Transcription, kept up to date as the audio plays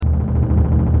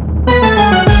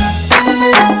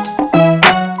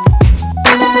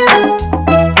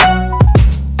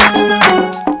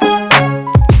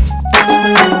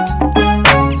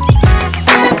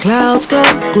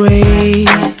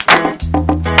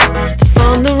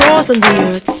stars and the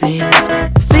earth sings.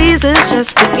 The season's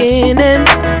just beginning.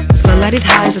 Sunlight it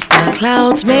hides as the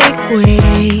clouds make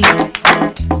way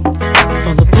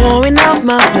for the pouring of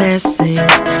my blessings.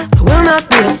 I will not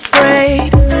be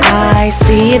afraid. I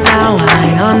see it now,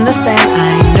 I understand,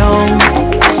 I know.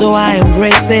 So I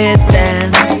embrace it,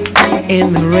 dance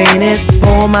in the rain. It's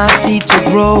for my seed to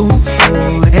grow.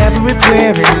 For every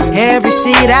prayer and every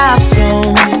seed I've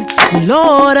sown,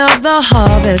 Lord of the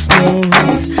harvest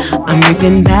knows I'm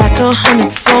reaping back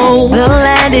 100-fold. The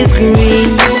land is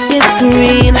green, it's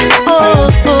green, oh,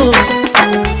 oh.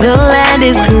 The land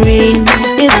is green,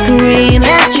 it's green.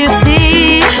 Can't you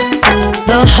see?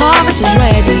 The harvest is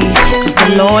ready, 'cause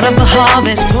the Lord of the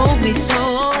harvest told me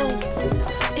so.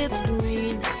 It's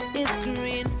green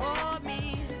for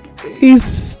me. It's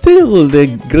still the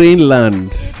green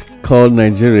land called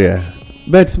Nigeria.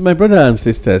 But my brother and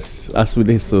sisters, as we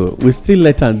do so, we still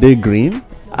let them day green.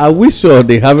 I wish sure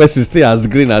the harvest is still as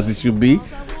green as it should be.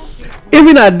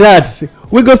 Even at that,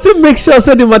 we go still make sure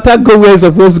say the matter go where it's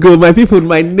supposed to go. My people,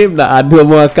 my name na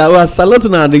Adomo Akawa. Salute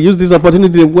now, and they use this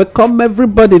opportunity to welcome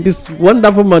everybody this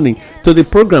wonderful morning to the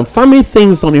program Farming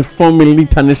Things on Informal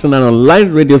International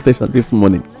online radio station this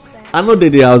morning. I know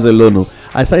the house alone.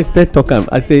 I say if they talk,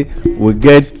 I say we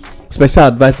get special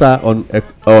advisor on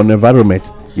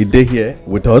environment. He dey here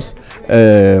with us.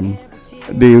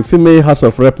 The female House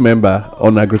of Rep member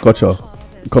on agriculture,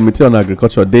 committee on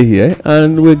agriculture, dey here,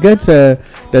 and we get the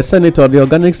senator, the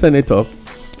organic senator.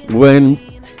 When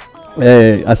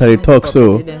as I talk,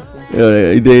 so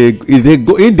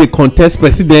they contest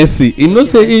presidency. You know,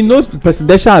 say you know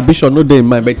presidential ambition no dey in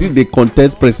mind, but they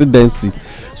contest presidency.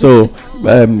 So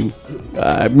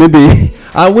maybe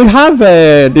we have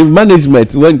the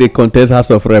management when they contest House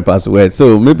of Rep as well.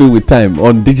 So maybe with time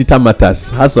on digital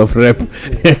matters, House of Rep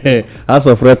House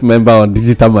of Rep member on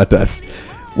digital matters.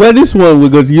 Well, this one we're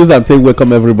going to use and take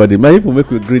welcome everybody. My people, make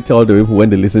we greet all the people when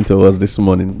they listen to us this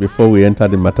morning before we enter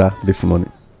the matter this morning.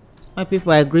 My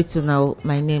people, I greet you now.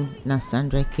 My name is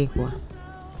Sandra Kekwa.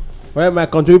 Well, my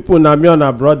country people, now me and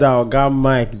our brother Oga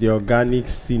Mike, the organic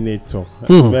senator.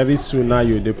 Very soon now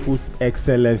they put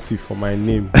excellency for my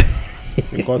name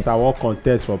because I won't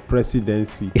contest for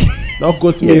presidency. Not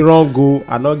quote me wrong, go.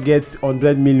 I not get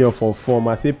 100 million for form.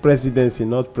 I say presidency,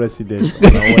 not president.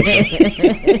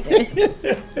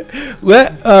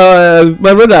 Well,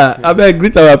 my brother, I better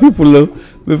greet our people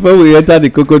before we enter the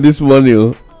cocoa this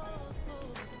morning.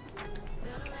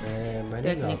 My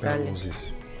name is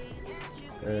Moses.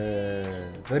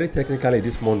 Very technically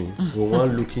this morning, we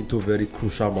want to look into very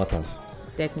crucial matters.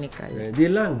 Technically. The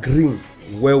land green,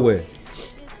 well.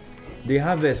 The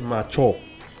harvest mature.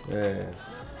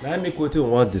 Now make what we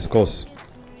want to discuss.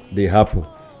 They happen.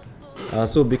 And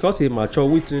so because it mature,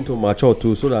 we need to mature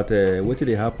too, so that what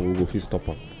they happen, we go feel stop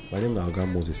them. My name is Oga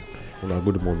Moses.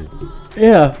 Good morning.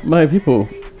 Yeah, my people.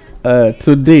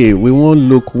 Today we won't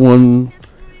look one.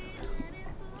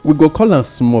 We go call them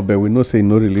small, but we know say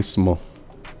no really small.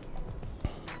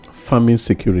 Farming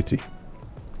security.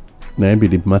 Now be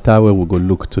the matter where we go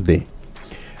look today.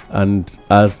 And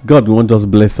as God wants us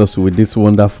bless us with this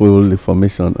wonderful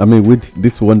information, with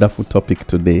this wonderful topic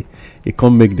today, it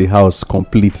can make the house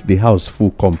complete, the house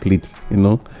full complete,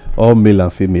 all male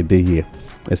and female they here,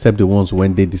 except the ones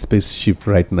when they the spaceship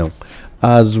right now.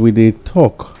 As we they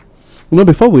talk,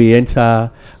 before we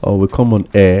enter or we come on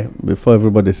air, before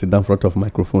everybody sit down in front of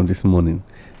microphone this morning,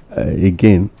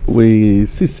 again, we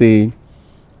say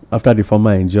after the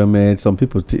former enjoyment, some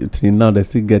people till now they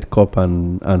still get cup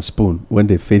and spoon when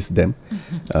they face them.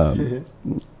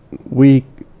 We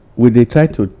they try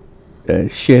to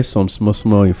share some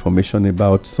small information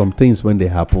about some things when they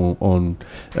happen on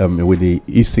with the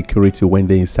insecurity when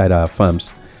they inside our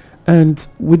farms, and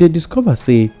we they discover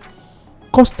say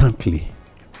constantly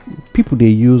people they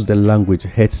use the language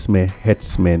herdsmen.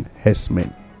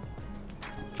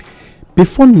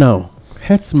 Before now,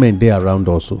 herdsmen they around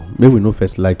also. Maybe we no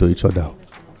first lie to each other.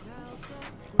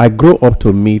 I grow up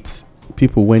to meet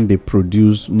people when they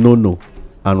produce nono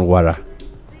and wara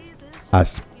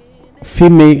as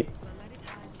female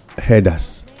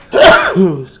herders.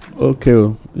 Okay,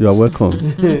 you are welcome.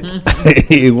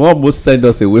 It will almost send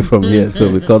us away from here.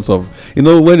 So because of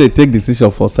when they take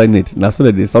decision for Senate, now so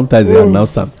that they sometimes they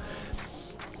announce them.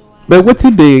 But what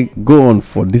did they go on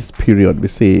for this period? We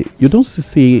say you don't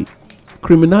see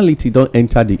criminality don't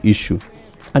enter the issue,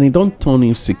 and it don't turn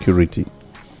insecurity.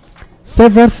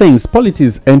 Several things,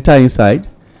 politics enter inside.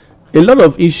 A lot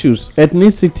of issues,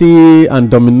 ethnicity and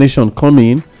domination come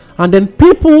in, and then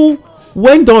people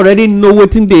when don't already know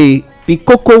what in the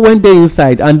cocoa when they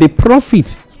inside and the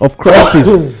profit of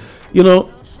crisis.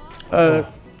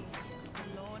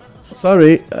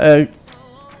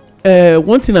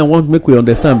 one thing I want make we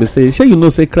understand be say shey you know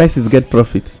say crisis get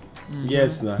profit.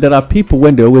 Yes, na. There are people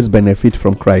when they always benefit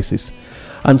from crisis,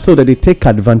 and so that they take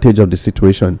advantage of the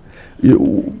situation. Me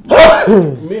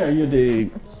and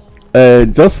you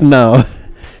just now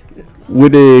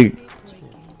with the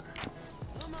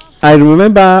I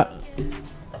remember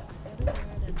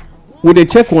we dey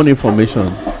check one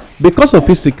information because of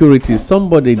insecurity.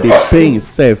 Somebody dey pay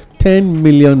himself 10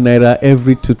 million naira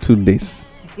every two days.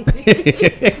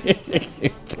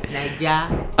 Naija.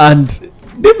 And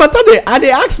the matter I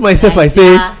dey ask myself, I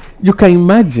say, you can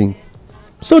imagine.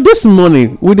 So this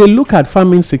morning we dey look at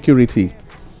farming security.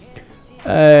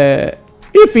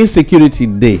 If insecurity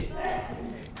dey,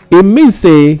 e mean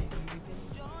say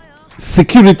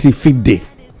security fit dey.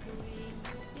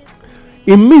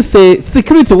 E mean say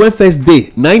security wey first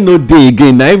dey na no dey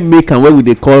again, na make am wey we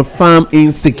dey call farm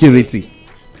insecurity.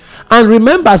 And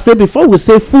remember say before we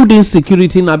say food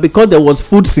insecurity na because there was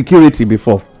food security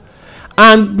before,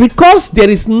 and because there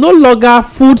is no longer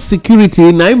food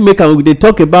security na make am we dey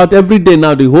talk about every day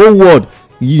now. The whole world,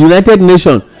 United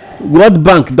Nations, World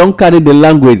Bank don carry the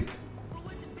language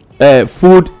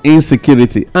food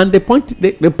insecurity, and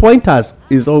the pointers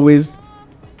is always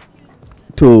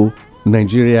to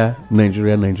Nigeria.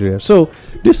 So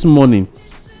this morning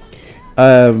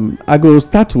I go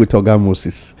start with Oga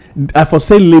Moses. I for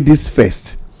say ladies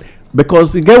first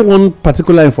because e get one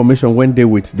particular information when dey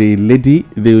with the lady,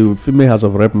 the female House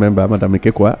of Rep member Madam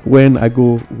Ikekwa, when I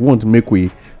go want make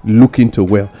we look into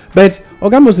well. But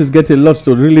Oga Moses get a lot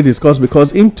to really discuss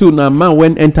because him too na man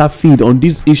when enter feed on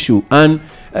this issue, and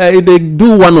they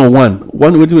do one-on-one,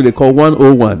 wetin they call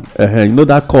 101. You know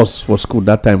that course for school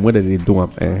that time when they do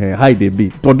am, how they be.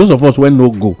 For those of us when no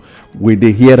go, we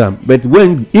dey hear am, but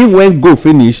when go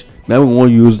finish, now we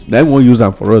won't use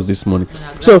am for us this morning.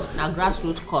 So na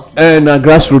grassroots course. Na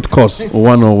grassroots course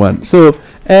 101. So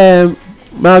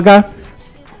Maga,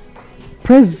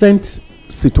 present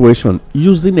situation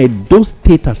using Edo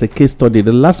State as a case study.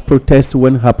 The last protest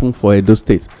when happened for Edo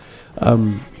State,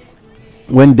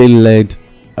 when they led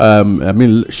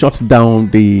shut down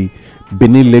the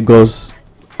Benin Lagos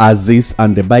axis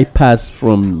and the bypass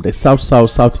from the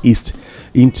southeast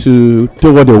into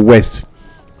toward the west,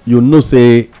 you know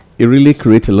say it really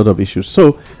create a lot of issues.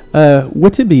 So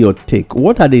what will be your take?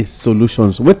 What are the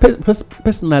solutions?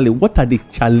 Personally, what are the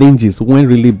challenges when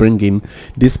really bringing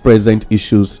these present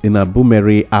issues in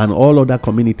Abumeri and all other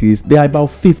communities? There are about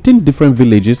 15 different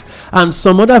villages, and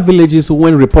some other villages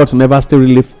when reports never still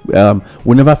really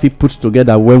will never feel put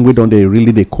together when we don't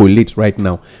they collate right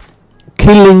now.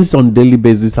 Killings on daily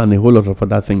basis and a whole lot of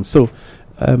other things. So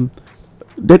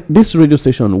this radio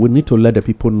station, we need to let the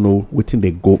people know what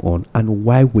they go on and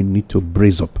why we need to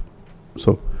brace up.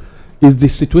 So is the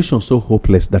situation so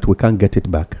hopeless that we can't get it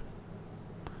back?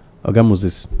 Oga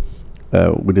Moses,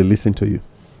 will they listen to you?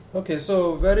 Okay,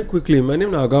 so very quickly, my name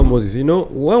is Oga Moses. You know,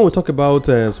 when we talk about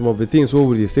some of the things what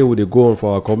we say they go on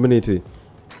for our community,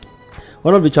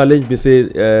 one of the challenges we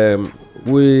say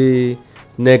we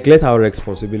neglect our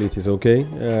responsibilities. Okay,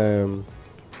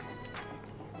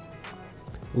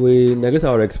 we neglect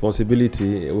our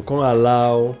responsibility. We can't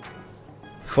allow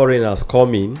foreigners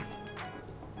coming.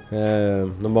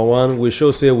 Number one, we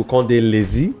show say we can't be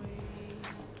lazy.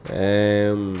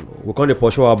 We can't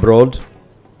pursue abroad.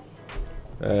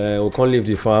 We can't leave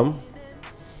the farm.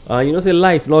 And you know say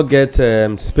life not get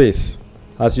space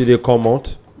as you they come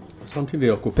out. Something they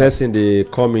occupy. Person they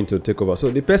come in to take over. So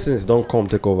the persons don't come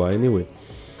take over anyway.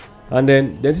 And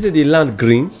then they see the land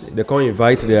green. They come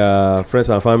invite their friends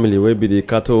and family, will be the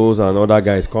cattle and other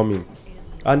guys coming,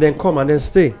 and then come and then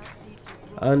stay.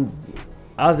 And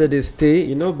as they stay,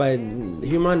 you know, by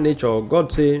human nature,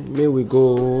 God say, may we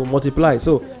go multiply.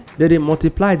 So they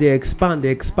multiply, they expand.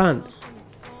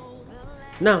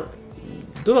 Now,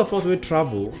 those of us who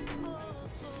travel,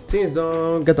 things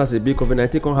don't get as a big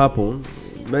COVID-19 can happen.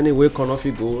 Many way cannot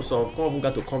go. Some of them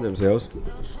got to come themselves.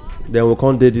 Then we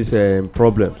can't do this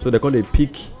problem. So they can't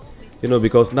pick, you know,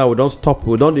 because now we don't stop.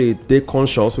 We don't they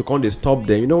conscious. We can't stop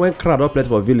them. You know, when crowd up place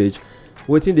for village,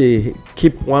 waiting they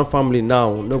keep one family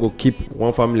now, no go keep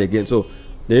one family again. So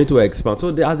they need to expand. So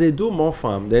as they do more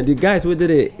farm, then the guys where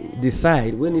they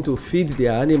decide we need to feed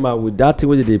their animal with that thing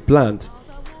where they plant,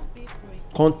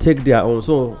 can't take their own.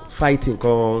 So fighting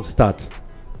can start.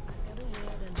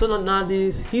 So now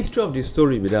the history of the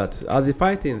story with that, as the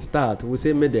fighting start, we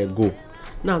say make them go.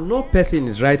 Now no person in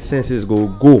his right senses go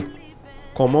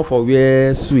come off for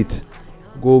where sweet,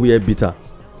 go where bitter.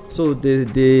 So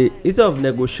the instead of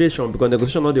negotiation, because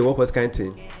negotiation not dey work for this kind of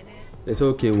thing, they say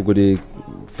okay, we go dey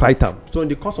fight them. So in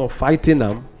the course of fighting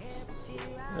them,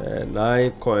 now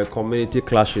community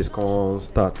clashes can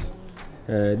start.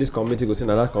 this community go say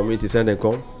na that community send them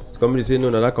come. The community say no,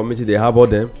 na that community dey harbor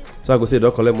them. So I go say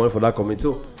don't collect money for that community.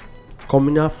 So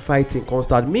communal fighting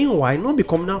constant. Meanwhile, no be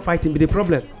communal fighting be the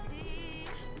problem.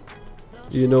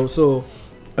 You know, so.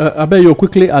 I bet you'll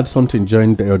quickly add something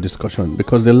during your discussion,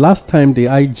 because the last time the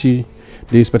IG,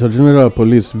 the Inspector General of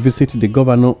Police, visited the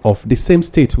governor of the same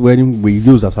state where we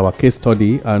use as our case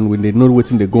study, and when they know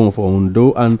waiting they go on for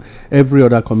Ondo and every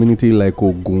other community like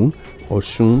Ogun,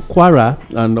 Osun, Kwara,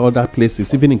 and other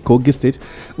places, even in Kogi State,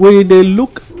 where they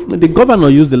look, the governor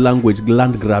used the language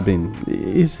land grabbing.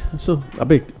 So, I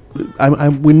beg.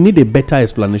 We need a better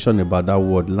explanation about that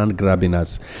word land grabbing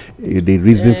as the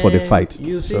reason for the fight.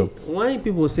 You see, when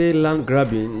people say land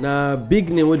grabbing, na big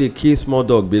name wey dey kill small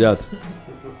dog be that.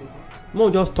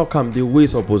 More just talk am the way e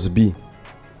suppose be.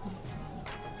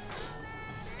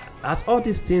 As all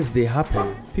these things dey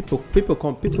happen, people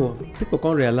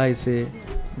come realize say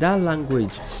that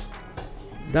language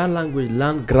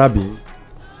land grabbing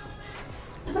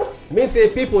mean say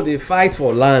people dey fight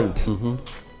for land. Mm-hmm.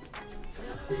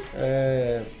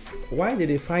 Why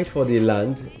they fight for the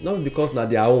land? Not because na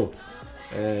their own.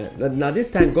 Now this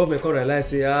time government can realize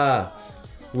say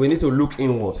we need to look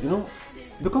inwards. You know,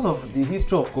 because of the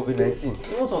history of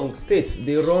COVID-19. Even some states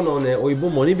they run on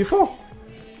Oyibo money before,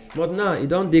 but now it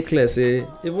don't declare say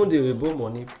even the Oyibo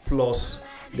money plus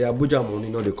the Abuja money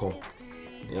no dey come.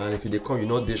 And if they come, you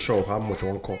know they sure of how much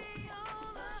one come.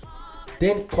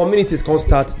 Then communities can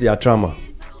start their drama.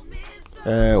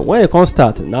 When it can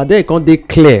start, now they can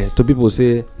declare to people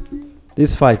say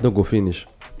this fight no go finish.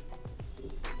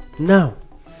 Now,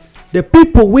 the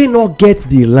people will not get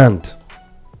the land.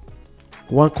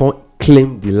 One can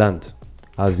claim the land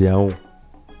as their own.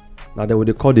 Now they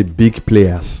will call the big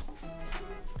players.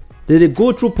 They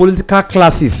go through political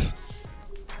classes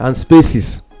and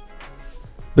spaces,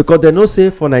 because they know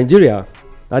say for Nigeria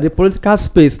that the political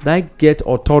space that get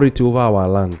authority over our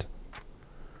land.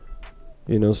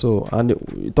 You know, so, and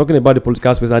talking about the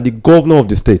political space and the governor of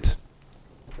the state.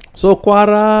 So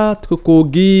Kwara,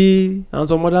 Kogi, and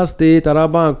some other state,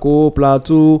 Arabanko,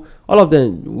 Plateau, all of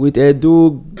them with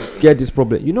Edo get this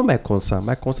problem. You know my concern.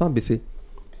 My concern be say,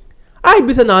 I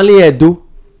be say na only Edo,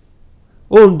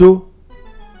 Ondo,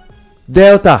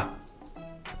 Delta,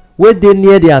 where they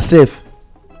near their safe.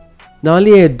 Na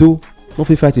only Edo no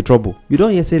fit fight the trouble. You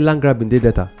don't hear say land grabbing dey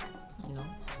Delta.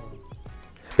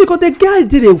 Because the guy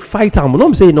did fight him. No,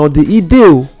 I'm saying no, he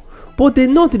did, but they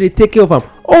know they take care of him.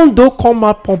 Ondo come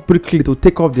out publicly to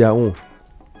take off their own.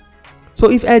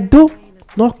 So if Edo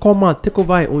not come out take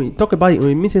over his own, talk about it,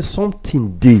 it means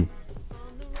something dey.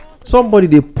 Somebody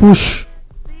they push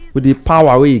with the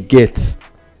power where he gets.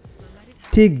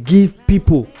 They give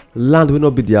people land will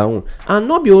not be their own, and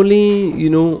not be only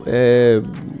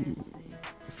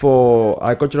for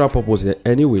agricultural purpose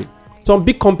anyway. Some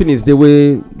big companies they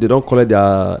don't collect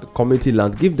their community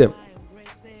land, give them.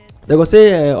 They go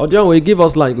say Odion will give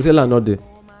us land. You go say land not there.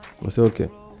 I say okay.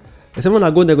 They say when I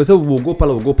go there, go say we'll go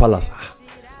palace.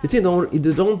 The thing don't we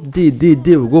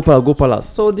go palace.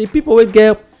 So the people will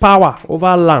get power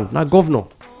over land. Now governor,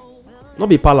 not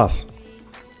be palace.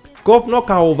 Governor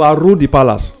can overrule the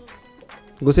palace.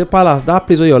 You go say palace, that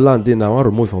place where your land in, I want to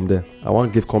remove from there. I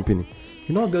want give company.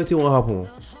 You know what will happen?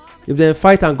 If they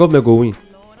fight and government go win.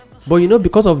 But you know,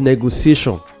 because of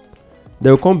negotiation, they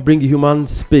will come bring human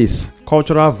space,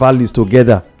 cultural values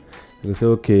together. You will say,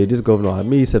 okay, this governor, I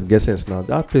mean, yourself get sense now.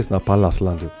 That place na palace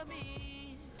land.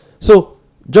 So,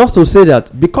 just to say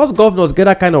that, because governors get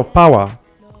that kind of power,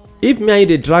 if me and you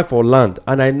dey drag for land,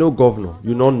 and I know governor,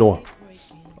 you don't know her.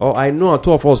 Or I know her,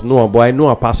 two of us know her, but I know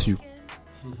her pass you.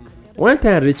 When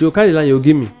time reach, you carry the land, you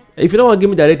give me. If you don't want to give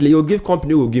me directly, you give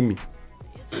company, you give me.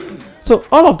 So,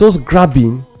 all of those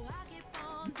grabbing,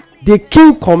 they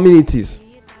kill communities.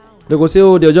 They go say,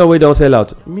 oh, the John Way don't sell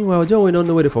out. Meanwhile, John Way don't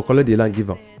know where they for collect the land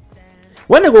giver.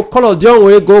 When they go call John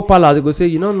Way go palace, they go say,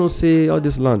 you don't know say all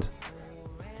this land.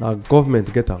 Now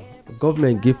government get am.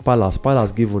 Government give palace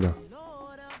give una.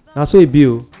 Now so it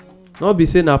be. Not be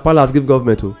saying now palace give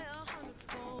government.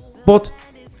 But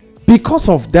because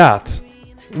of that,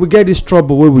 we get this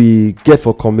trouble where we get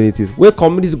for communities. Where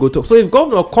communities go talk. So if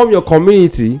governor come your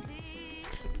community,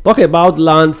 talk about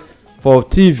land for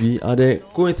TV, and then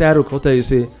go inside the hotel, you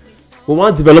say, we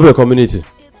want to develop a community.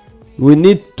 We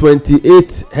need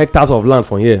 28 hectares of land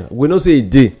from here. We don't say a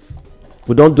day.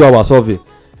 We don't do our survey.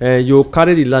 And you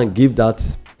carry the land, give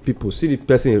that people. See the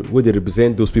person where they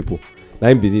represent those people.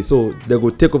 So they go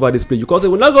take over this place. You can't say,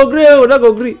 we're not going to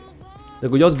agree. They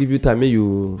go just give you time, make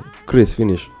you craze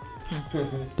finish.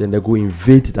 Then they go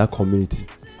invade that community.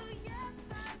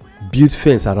 Build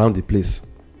fence around the place.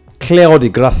 Clear all the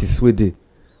grasses where they.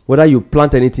 Whether you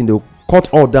plant anything, they'll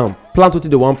cut all down, plant wetin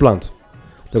they wan plant,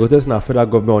 they go tell us na federal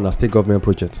government or na state government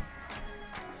project.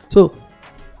 So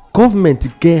government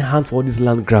get hand for all this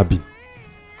land grabbing.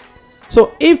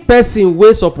 So if person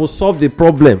wey suppose solve the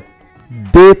problem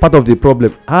dey part of the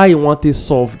problem, how you wan take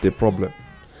solve the problem?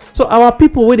 So our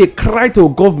people wey dey cry to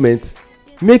government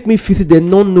make me feel say dem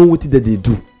no know wetin dem dey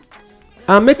do.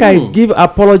 And make I give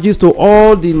apologies to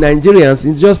all the Nigerians,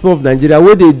 indigenous people of Nigeria,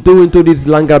 wey dey do into this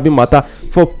land grabbing matter,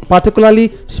 for particularly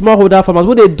smallholder farmers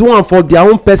wey dey do am for their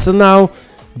own personal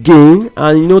gain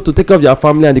and to take care of their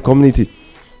family and the community.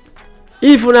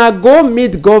 If una go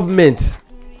meet government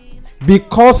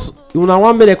because una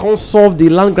wan make dem come solve the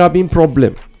land grabbing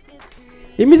problem,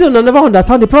 e mean say una never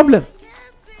understand the problem.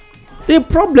 The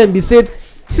problem be say,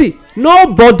 see,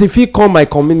 nobody fit come my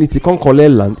community come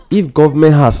collect land if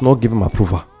government has not given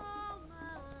approval.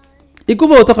 E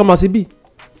go talk am as e be.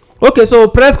 Okay, so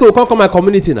Presco come my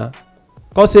community now,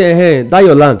 come say that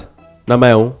your land na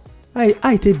my own.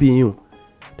 I take be you.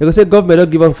 They go say government don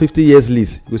give us 50 years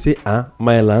lease. You go say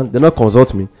my land, they no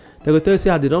consult me. They go tell you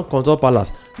say they don consult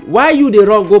palace. Why you dey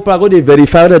run go palace go dey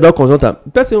verify whether they don consult am?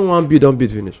 Person wan build don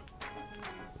build finish.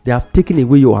 They have taken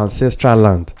away your ancestral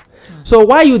land. So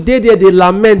why you dey there dey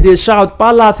lament, dey shout,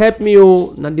 palace help me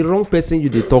o? Na the wrong person you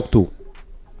dey talk to.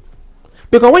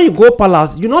 Because when you go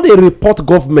palace, you no dey report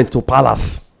government to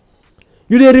palace.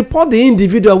 You dey report the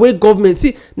individual wey government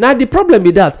see. Na the problem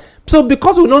be that. So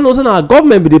because we no know say na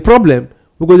government be the problem,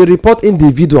 we go dey report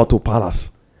individual to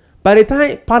palace. By the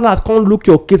time palace come look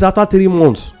your case after 3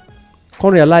 months,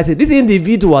 come realize say this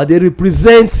individual dey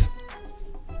represent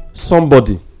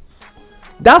somebody.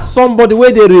 That somebody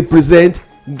wey dey represent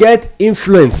get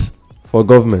influence for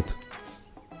government.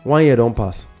 1 year don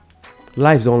pass,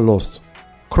 lives don lost,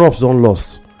 crops don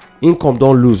lost, income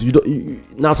don lose. You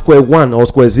na square one or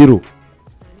square zero.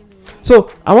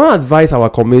 So I wan advise our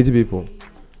community people,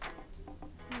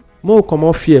 make we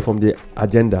comot fear from the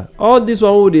agenda. All this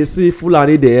one wey dey see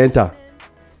Fulani dey enter,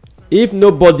 if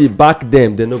nobody back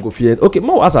them, they no go fear. Okay,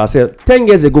 make we ask ourselves, 10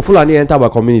 years ago Fulani enter our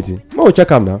community, make we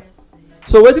check am now.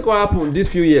 So wetin go happen these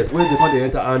few years when they come dey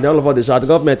enter and all of us dey shout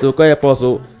government to come help us?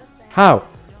 O how?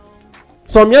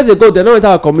 Some years ago they no enter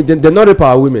our community, they no rape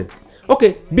our women.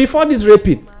 Okay, before this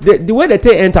raping, the way they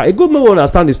take enter, e good make we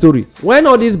understand the story. When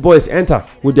all these boys enter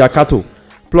with their cattle,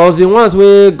 plus the ones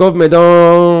wey government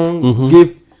don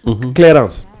give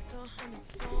clearance,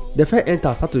 they first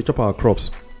enter start to chop our crops,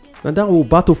 and that will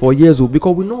battle for years o,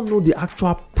 because we no know the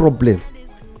actual problem.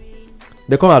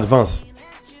 They come advance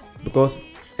because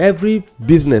every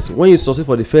business, when you succeed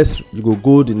for the first, you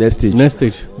go the next stage.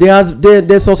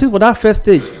 They succeed for that first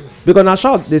stage because na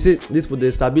shout they say this for the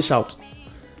establish shout.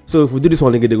 So if we do this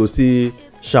one again, they go still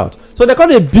shout. So they come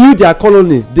dey build their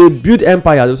colonies, they build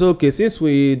empire. They say okay, since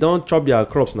we don chop their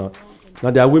crops now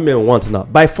their women want now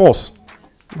by force.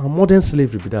 Now modern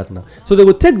slavery be that now. So they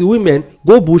go take the women,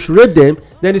 go bush, rape them,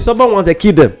 then the stubborn ones they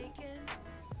kill them.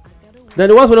 Then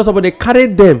the ones who don't stubborn, they carry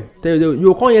them.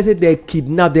 You can't hear say they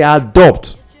kidnap, they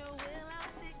adopt.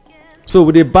 So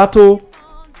with the battle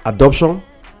adoption,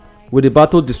 with the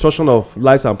battle destruction of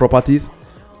lives and properties,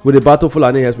 with the battle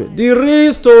Fulani herdsmen, the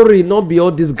real story not be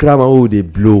all this grammar who they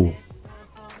blow.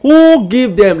 Who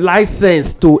give them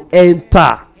license to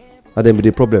enter? And then be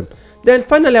the problem. Then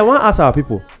finally, I want to ask our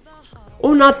people,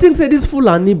 una think say these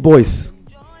Fulani boys,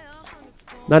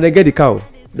 now they get the cow,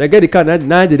 now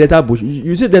they enter bush.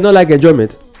 You see, they not like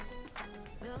enjoyment.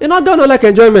 They not like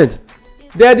enjoyment.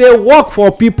 They work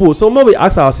for people. So maybe we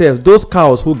ask ourselves, those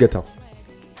cows who get them,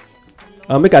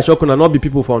 and make a sure una not be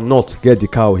people from north get the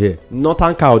cow here.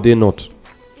 Northern cow they not,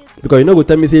 because you know go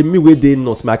tell me say me wey dey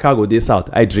north, my cow go dey south.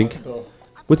 I drink.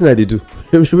 Wetin I dey do?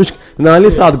 Na only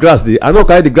south grass dey. I no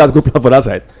carry the grass go plant for that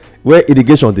side where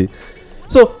irrigation dey.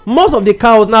 So most of the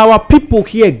cows na our people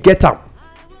here get am.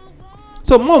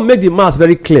 So more make the mass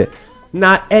very clear.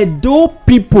 Na Edo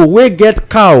people wey get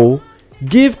cow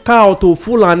give cow to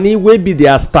Fulani wey be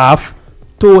their staff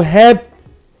to help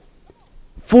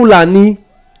Fulani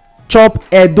chop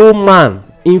Edo man,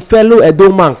 in fellow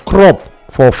Edo man crop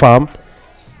for farm.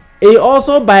 E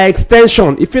also by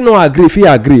extension, if you no agree, if you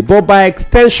agree, but by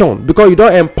extension, because you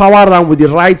don empower am with the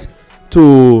right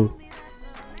to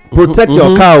protect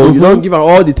your cow, you don give am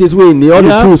all the things wey e need, all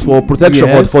the tools for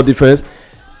protection, for defense.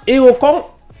 E go come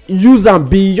use am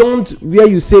beyond where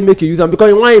you say make you use am, because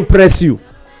e wan impress you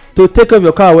to take care of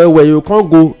your cow well. You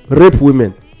can't go rape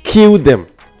women, kill them,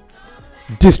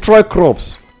 destroy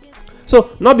crops.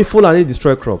 So not be Fulani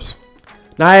destroy crops.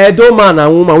 Now Edo man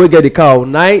and woman wey get the cow,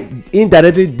 now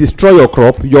indirectly destroy your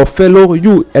crop, your fellow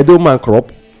you Edo man crop.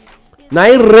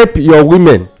 Now rape your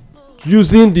women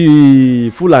using the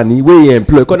Fulani wey he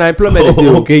employ because na employment dey dey.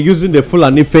 Okay, using the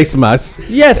Fulani face mask.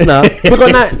 Yes na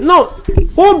because na no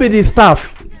who be the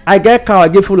staff I get cow I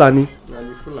give Fulani.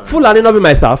 Fulani no be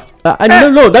my staff. No,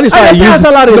 that is why I use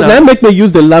salary now. That make me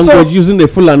use the language So, using the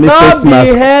Fulani face na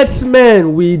mask. be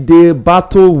herdsmen we dey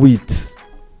battle with.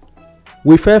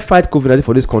 We first fight COVID-19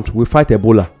 for this country. We fight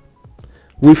Ebola.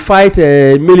 We fight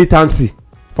militancy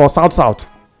for south.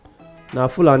 Na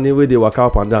Fulani wey dey waka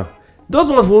up and down.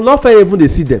 Those ones we no fit even dey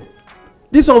see them.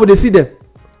 This one we dey see them.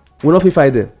 We no fit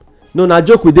fight them. No na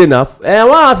joke we dey now. I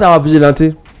wan ask our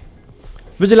vigilante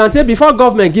before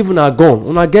government give una gun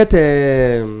una get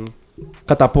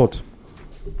catapult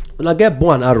una get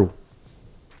bow and arrow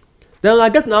then una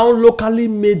get una own locally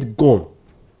made gun.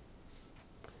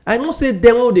 I know say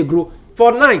dem wey dey grow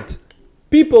for night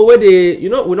people wey dey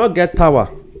we no get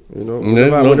tower we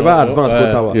never advance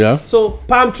go tower. Yeah. So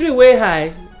palm tree wey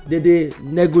high they dey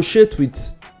negotiate with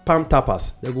palm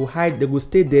tappers. They go hide, they go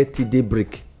stay there till day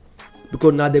break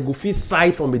because na they go fit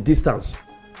sight from a distance.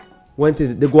 When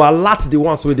they go alert the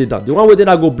ones wey dey down, the one wey dey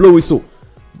down go blow whistle,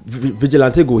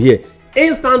 vigilante go hear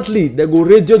instantly. They go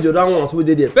radio the other ones wey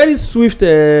dey there. Very swift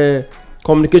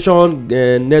communication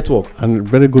network And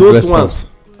very good those response.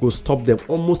 ones go stop them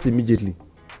almost immediately.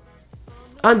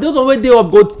 And those ones wey dey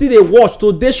up go still dey watch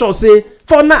to dey sure say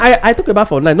for night. I talk about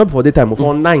for night, not for daytime,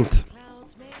 for night.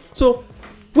 So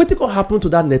wetin go happen to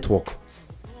that network?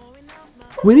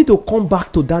 We need to come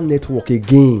back to that network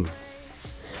again.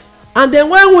 And then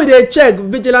when we dey check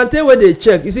vigilante wey dey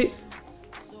check, you see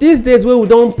these days wey we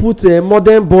don put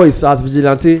modern boys as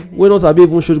vigilante wey no sabi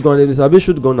even shoot gun, they sabi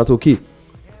shoot gun na to kill.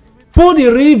 Put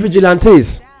the real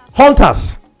vigilantes,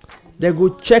 hunters, they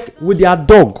go check with their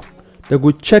dog. They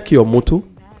go check your motor,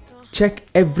 check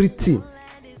everything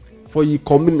for your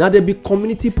community. Now they be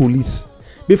community police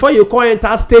before you come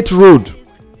enter state road,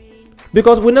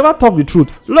 because we never talk the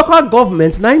truth. Local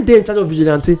government na im dey in charge of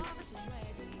vigilante.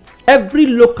 Every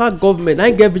local government na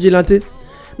im get vigilante.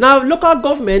 Now local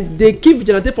government dey keep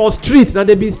vigilante for street, na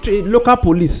dey be street local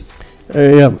police.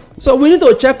 Yeah. So we need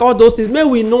to check all those things make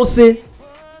we know say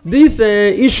this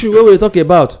issue wey we dey talk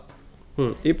about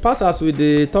e pass as we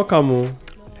dey talk am o.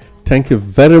 Thank you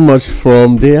very much.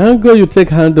 From the angle you take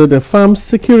handle the farm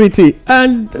security.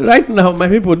 And right now, my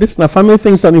people, this is na Farming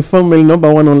Things on Informal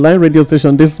 #1 online radio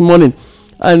station this morning.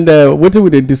 And what we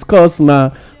dey discuss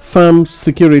na farm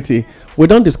security. We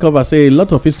don discover say a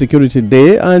lot of insecurity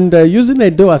dey, and using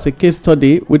Edo as a case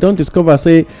study, we don discover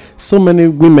say so many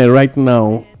women right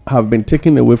now have been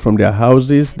taken away from their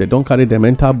houses. They don carry them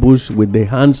enter bush with the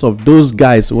hands of those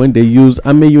guys when they use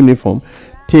army uniform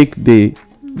take the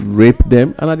rape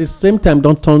them, and at the same time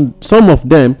don't turn some of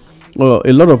them or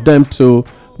a lot of them to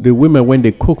the women when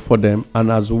they cook for them,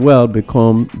 and as well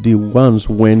become the ones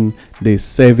when they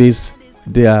service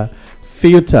their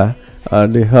filter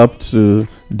and they help to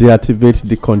deactivate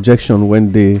the congestion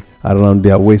when they around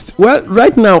their waist. Well,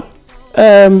 right now,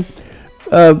 Madam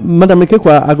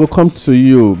Ikekwa, I go come to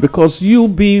you because you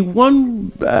be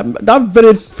one that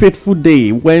very fateful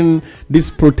day when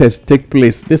this protest take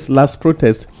place, this last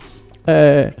protest.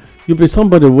 You be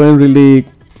somebody when really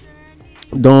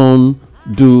don't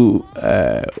do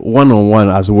one-on-one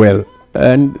as well,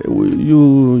 and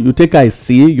you take I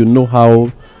see, you know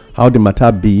how the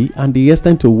matter be and the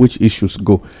extent to which issues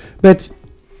go. But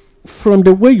from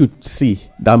the way you see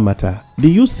that matter, do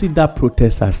you see that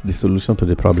protest as the solution to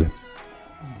the problem?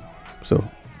 So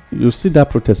you see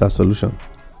that protest as solution?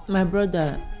 My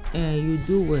brother, you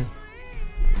do well.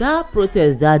 That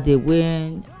protest that day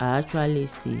when I actually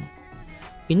see,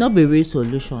 it not be real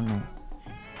solution. No.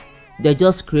 They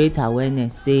just create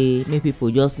awareness, say make people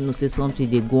just know say something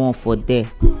they go on for there.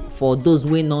 For those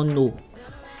we not know,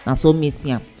 na so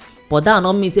missing. But that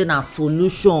not mean say na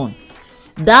solution.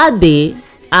 That day,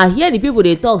 I hear the people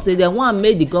they talk say they want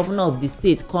make the governor of the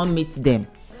state come meet them.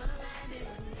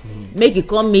 Make it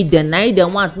come meet them. Now they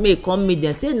want make come meet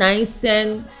them. Say now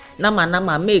send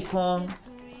nama make come.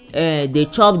 They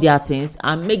chop their things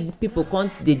and make the people come.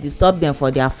 They disturb them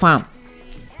for their farm.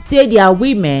 Say their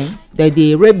women that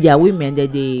they rape their women,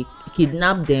 that they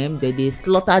kidnap them, that they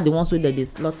slaughter the ones that they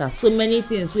slaughter. So many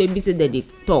things wey be say that they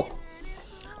talk.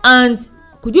 And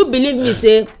could you believe me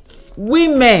say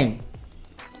women,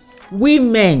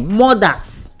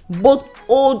 mothers, both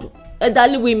old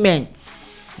elderly women,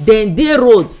 then dey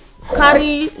road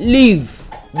carry leave,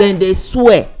 then they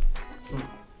swear.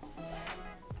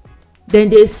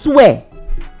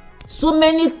 So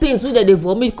many things wey dey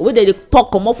vomit, wey dey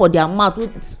talk comot for their mouth,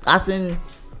 as in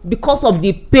because of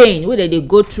the pain wey dey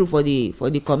go through for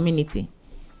the community.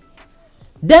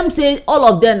 Dem say all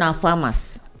of them na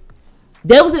farmers.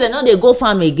 Dem say dem no dey go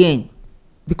farm again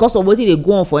because of wetin dey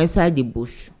go on for inside the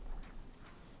bush.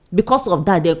 Because of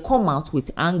that, they come out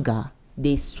with anger,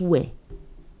 they swear.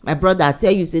 My brother, I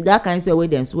tell you, say that kind swear wey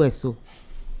dem swear so,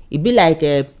 e be like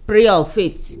a prayer of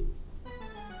faith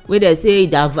wey dem say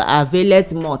it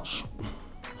availeth much.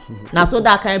 Na so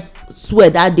that kind swear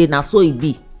that day, na so e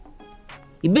be.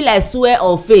 E be like swear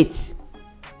of faith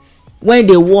when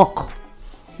dey work,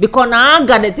 because na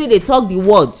anger dey take dey talk the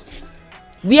word.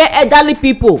 Where elderly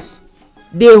people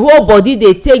dey hold body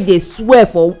dey take dey swear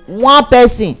for one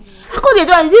person. How come dey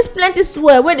do this plenty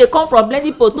swear wey dey come from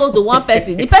plenty poto to one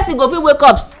person? The person go fit wake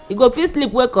up, e go fit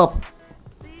sleep wake up.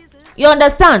 You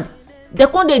understand? They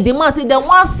come dey demand say dem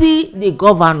wan see the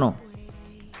governor,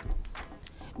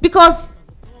 because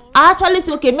I actually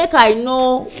say okay, make I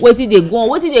know wetin dey go on,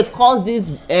 wetin dey cause this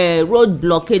road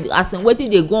blockade, as in wetin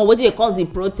dey go on, wetin dey cause the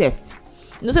protest.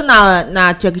 You know say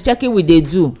na checky we dey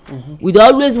do. We dey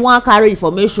always wan carry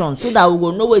information so that we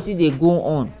go know wetin dey go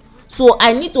on. So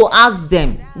I need to ask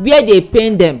them where dey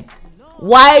pain them,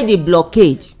 why the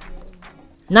blockade.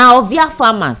 Na Ovia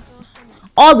farmers,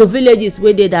 all the villages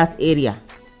wey dey that area,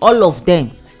 all of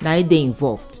them na e dey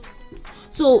involved.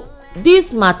 So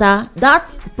this matter,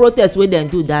 that protest wey dem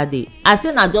do that day, I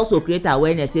say na just to create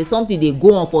awareness say something dey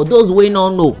go on for those wey no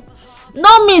know.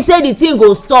 No mean say the thing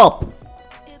go stop,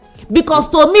 because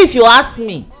to me, if you ask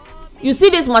me, you see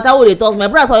this matter wey dey talk, my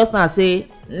brother always now say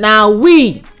na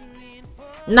we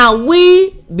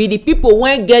be the people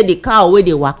wey get the cow wey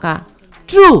dey waka.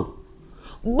 True,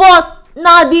 but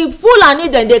na the Fulani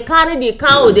dem dey carry the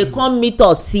cow dey come meet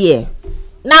us here.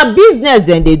 Na business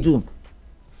dem dey do.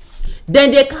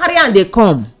 Dem dey carry am dey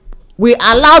come. We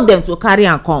allow them to carry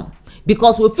am come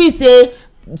because we feel say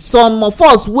some of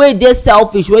us wey dey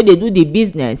selfish wey dey do the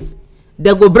business,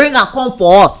 dem go bring am come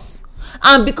for us.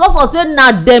 And because of say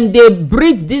na dem dey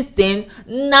breed this thing,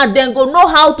 na dem go know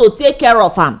how to take care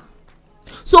of am.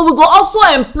 So we go also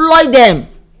employ them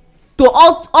to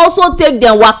also take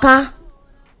them waka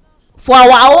for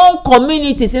our own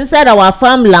communities inside our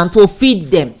farmland to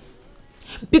feed them.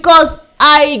 Because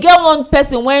I get one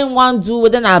person when wan do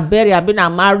whether na burial abi na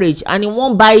marriage and he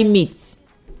wan buy meat.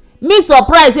 Me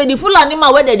surprise say the Fulani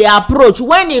man wey dey approach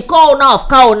when he call owner of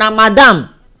cow na madam.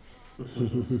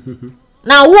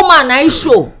 Na woman na he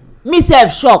show. Me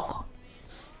sef shock.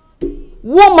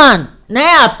 Woman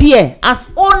na appear as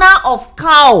owner of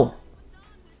cow.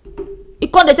 He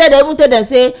come dey tell them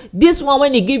say this one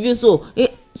when he give you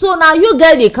so now you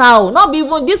get the cow, not be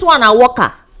even this one na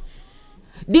worker.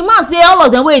 The man say all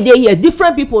of them wey dey here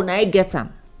different people na get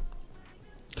am.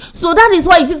 So that is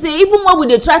why you see say even when we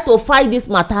dey try to fight this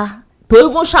matter, to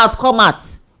even shout come out,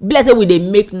 be like say we dey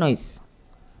make noise,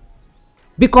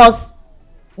 because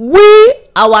we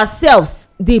ourselves,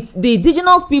 the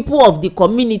indigenous people of the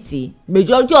community,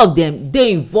 majority of them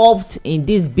dey involved in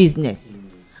this business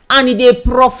and e dey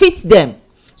profit them,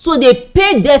 so they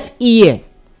pay deaf ear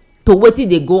to wetin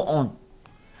dey go on.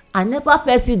 I never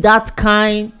first see that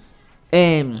kind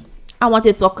I want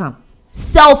to talk am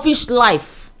selfish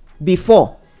life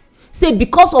before. Say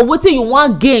because of wetin you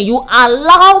wan gain, you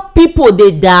allow people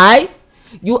dey die,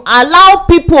 you allow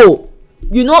people,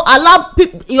 you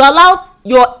allow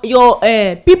your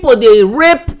people dey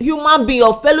rape human being,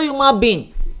 your fellow human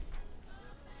being.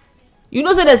 You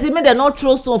know say they say make dem no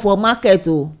throw stone for market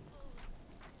o,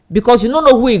 because you no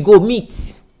know who e go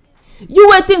meet. You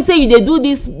wey think say you dey do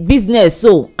this business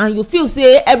so, and you feel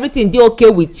say everything dey okay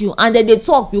with you, and then they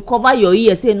talk, you cover your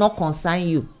ear say no concern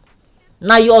you.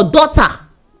 Na your daughter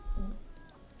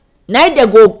na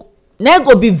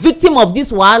go be victim of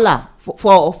this wahala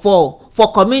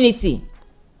for community.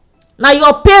 Na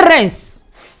your parents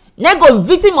na go be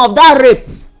victim of that rape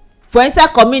for inside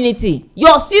community.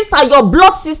 Your sister, your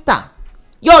blood sister,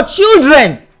 your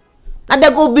children, na they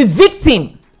go be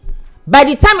victim. By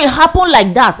the time it happen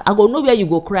like that, I go know where you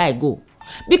go cry go,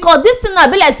 because this thing na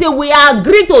be like say we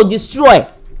agree to destroy.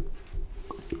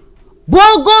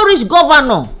 Go reach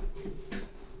governor,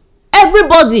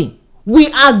 everybody we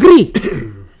agree.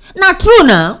 Na true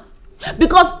now,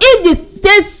 because if the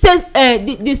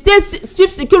state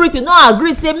chief security no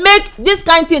agree say make this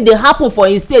kind thing dey happen for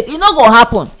his state, e no go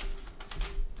happen.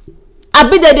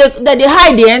 Abi they dey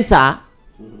hide dey enter?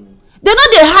 They no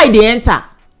dey hide dey enter.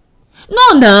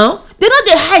 No now, they no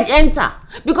dey hide enter,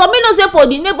 because me know say for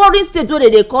the neighboring state wey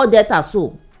dey call Delta,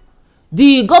 so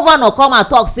the governor come and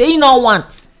talk say he no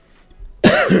want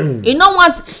he no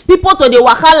want people to dey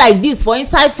waka like this for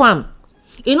inside farm.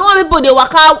 He no want people dey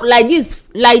waka like this.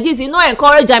 He no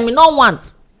encourage am, he no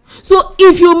want. So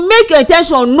if you make your in ten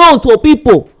tion known to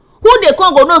people, who dey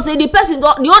come go know say the person the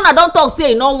owner don talk say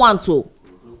he no want to,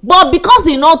 but because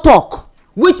he no talk,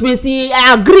 which means he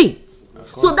agree,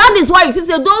 So that is why you see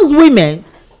say those women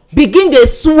begin dey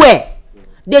swear,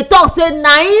 dey talk say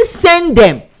na him send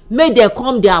dem make dem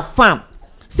come their farm,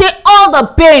 say all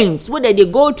the pains wey dem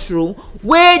dey go through,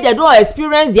 wey dem don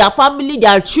experience, their family,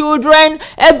 their children,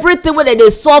 everything wey dem dey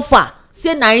suffer,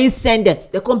 say na him send dem.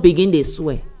 Dem come begin dey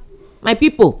swear. My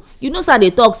people, you know say I dey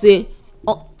talk say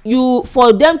you,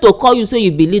 for them to call you say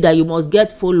you be leader, you must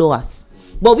get followers,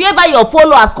 but whereby your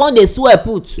followers come dey swear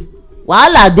put,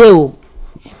 wahala dey o.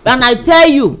 And I tell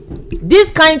you,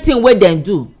 this kind thing wey dem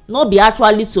do no be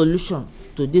actually solution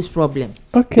to this problem.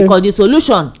 Okay. Because the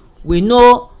solution we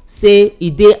know say e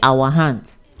dey our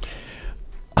hand.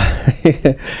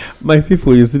 My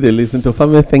people, you see they listen to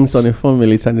Family Things on the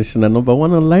Family International #1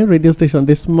 online radio station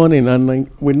this morning, and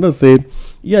we know say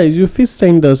you fit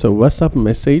send us a WhatsApp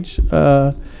message,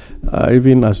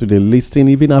 even as you dey listen,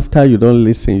 even after you don't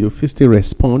listen, you fit still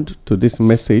respond to this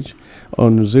message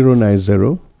on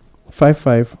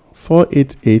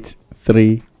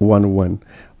 090-55-488-311,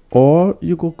 or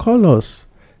you go call us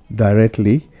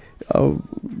directly.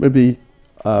 Maybe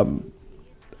our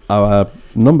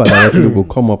number directly will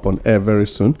come up on air very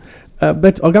soon.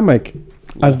 But Oga Mike,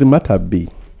 as the matter be,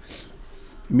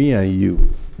 me and you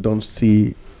don't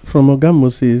see from Oga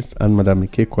Moses and Madam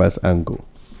Ikekwa's angle,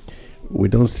 we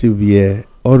don't see where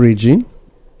origin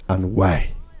and why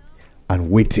and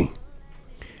waiting.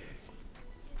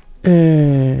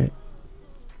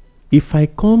 If I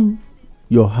come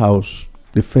your house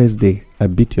the first day, I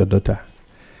beat your daughter.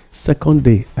 Second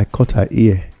day, I cut her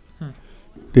ear.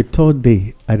 The third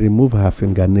day, I remove her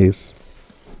fingernails.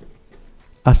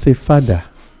 As a father,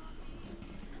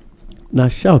 now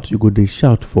shout, you go dey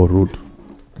shout for road,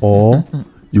 or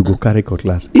you go carry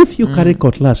cutlass. If you carry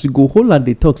cutlass, you go hold and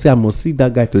dey talk say I must see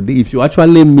that guy today. If you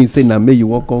actually mean say na me you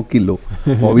wan come kill,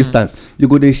 for instance, you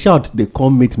go dey shout, they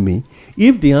come meet me.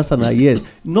 If the answer na yes,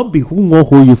 not be who wan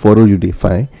hold you for road you dey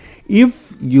find.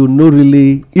 If you no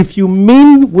really, if you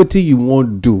mean wetin you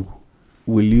wan do,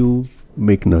 will you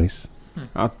make noise?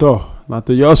 At all. Na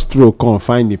to just throw come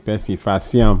find the person. If I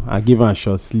see am, I give am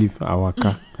short sleeve, I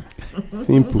waka.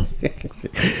 Simple.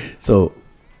 So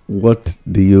what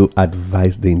do you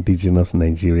advise the indigenous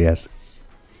Nigerians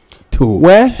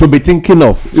to be thinking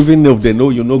of, even if they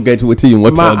know you no get wetin you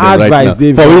want to tell them right now? My advice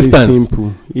dey for instance,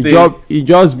 simple. E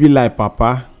just be like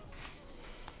papa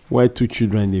where two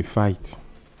children dey fight.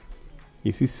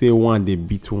 You see say one dey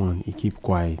beat one, e keep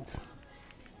quiet.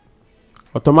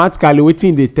 Automatically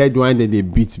wetin dey third one dem dey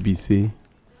beat be say,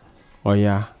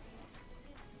 oya,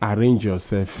 arrange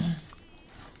yourself.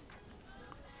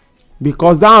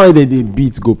 Because that one dem dey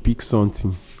beat go pick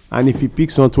something, and if he pick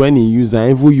something when he use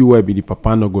am, even you wey be the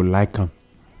papa no go like am.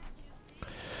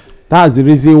 That's the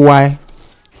reason why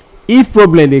if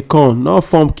problem dey come, no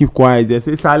form keep quiet. They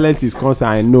say silence is constant,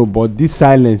 I know, but this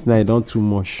silence now e don too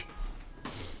much.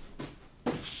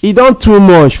 E don too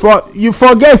much. For you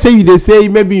forget say you dey say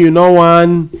maybe you no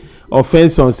wan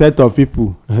offend some set of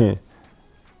people.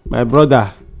 My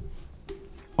brother,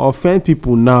 offend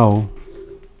people now,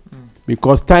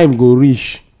 because time go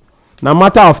reach. Na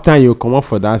matter of time you comot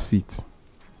for that seat.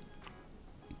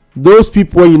 Those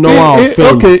people you no wan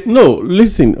offend. Okay, no,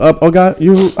 listen, Oga,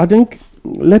 I think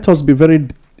let us be very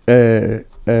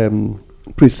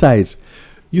precise.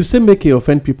 You say make you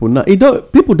offend people now.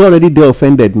 People don't already dey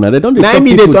offended now. They don't. Na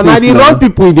me dey talk. Na the wrong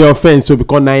people in the offense. So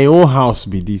because na your own house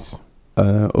be this.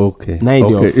 Okay.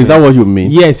 Okay. Is that what you mean?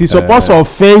 Yes, it's supposed to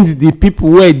offend the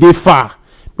people where they far,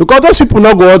 because those people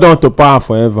not go hold on to power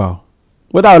forever.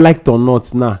 Whether I like it or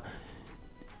not, now,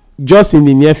 just in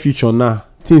the near future, now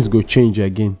things go change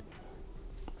again.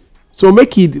 So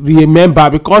make it remember,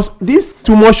 because this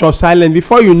too much of silence,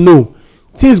 before you know,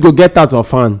 things go get out of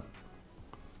hand.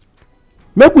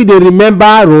 Make we dey remember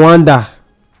Rwanda.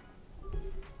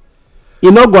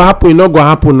 E no go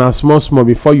happen na small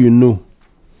before you know.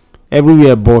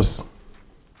 Everywhere boss.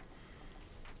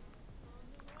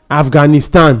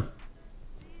 Afghanistan,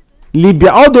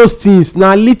 Libya, all those things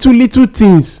na little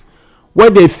things wey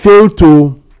dey fail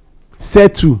to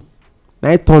settle.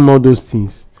 Na turn all those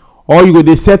things. Or you go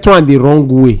dey settle am the wrong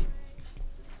way.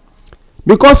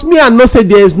 Because me I know say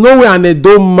there is no way an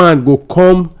Edo man go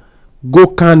come go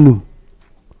Kano,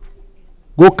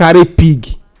 go carry pig,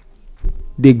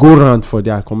 they go round for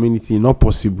their community. Not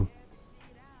possible.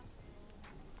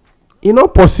 E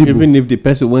not possible. Even if the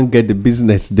person won't get the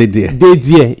business, they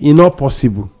there. E not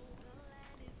possible.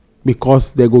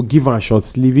 Because they go give am short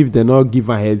sleeve. If they not give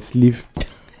am head sleeve.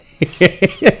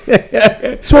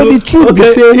 So the truth be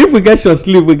say, if we get short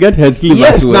sleeve, we get head sleeve.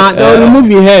 Yes, now they'll remove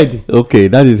your head. Okay,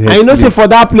 that is head. I know say for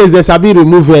that place they sabi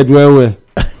remove head well.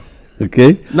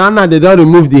 Okay. Now they don't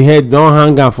remove the head, don't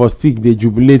hang am for stick, they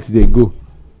jubilate, they go.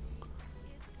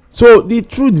 So the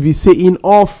truth be say, in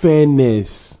all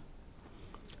fairness,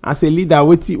 as a leader,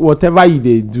 whatever you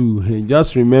dey do,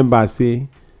 just remember say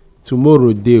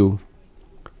tomorrow dey o.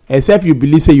 Except you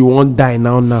believe say you wan die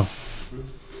now,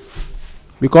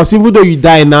 because even though you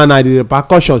die now, the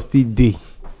repercussions still dey.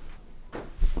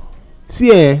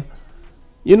 See,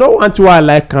 you know one thing I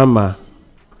like karma.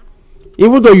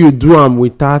 Even though you do am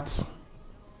without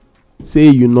say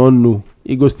you no know,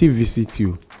 e go still visit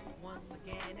you.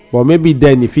 But maybe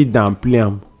then if it downplay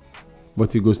am,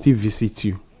 but e go still visit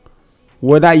you.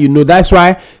 Whether you know, that's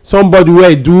why somebody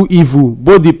wey do evil,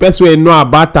 both the person wey know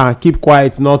about am keep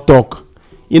quiet, not talk.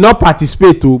 E no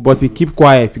participate o, but e keep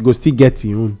quiet, e go still get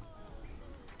im own.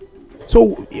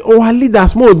 So our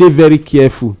leaders more dey very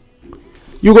careful.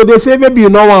 You go dey say maybe you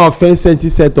no wan offend certain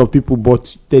set of people,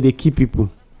 but they dey keep people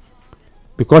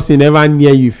because e never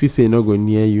near you. If you say e no go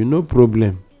near you, no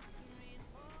problem.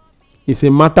 It's a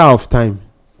matter of time.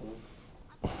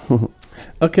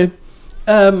 Okay.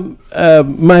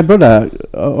 My brother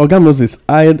Oga Moses,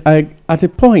 I at a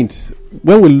point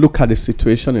when we look at the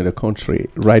situation in the country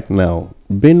right now,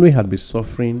 Benue had been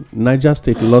suffering. Niger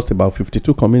State lost about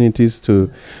 52 communities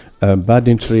to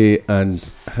banditry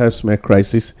and herdsmen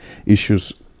crisis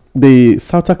issues. The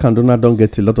Southern Kaduna don't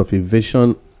get a lot of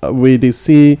invasion. We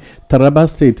see Taraba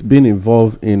State being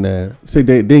involved in say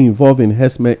they involved in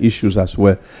herdsmen issues as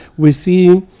well. We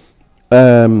see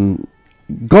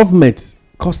government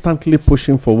constantly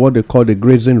pushing for what they call the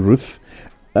grazing route.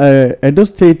 Edo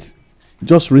State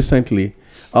just recently,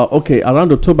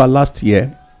 around October last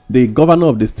year, the governor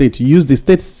of the state used the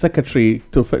state secretary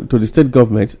to the state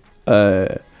government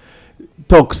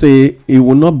talk say it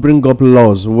will not bring up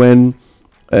laws when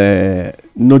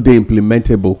no they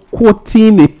implementable,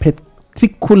 quoting a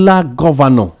particular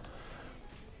governor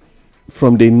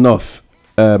from the north,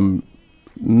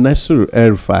 Nasir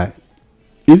El-Rufai.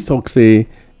 He talk say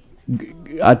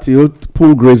at the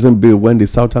pool grazing bill when the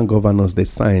southern governors they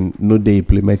sign no they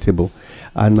implementable,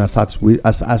 and as we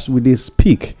they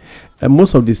speak,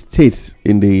 most of the states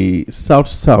in the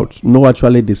south know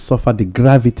actually they suffer the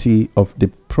gravity of the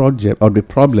project or the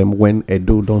problem when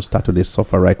Edo don't start to they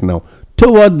suffer right now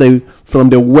from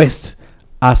the west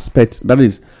aspect. That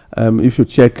is, if you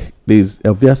check, there's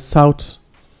Elvia South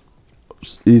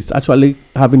is actually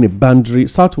having a boundary.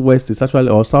 Southwest is actually,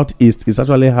 or southeast is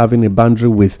actually having a boundary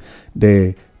with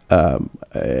the one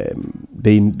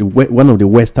of the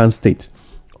western states.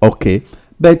 Okay,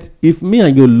 but if me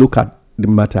and you look at the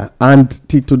matter, and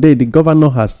till today the governor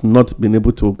has not been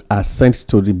able to assent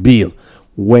to the bill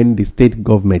when the state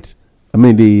government,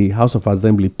 the House of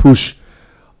Assembly push.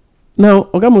 Now,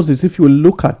 Oga Moses, if you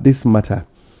look at this matter,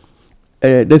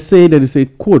 they say there is a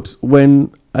quote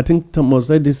when I think Thomas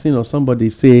Edison or somebody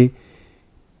say,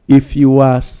 if you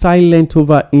are silent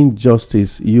over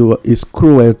injustice, is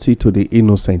cruelty to the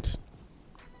innocent.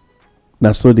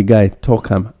 Now, so the guy talk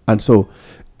him. And so,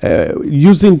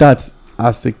 using that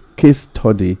as a case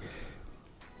study,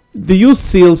 do you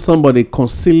seal somebody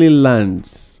concealing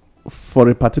lands for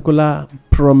a particular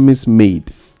promise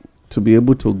made to be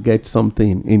able to get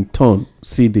something in turn?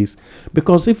 See this,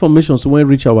 because information when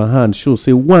reach our hand show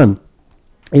say one,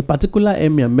 a particular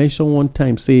emir mentioned one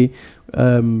time say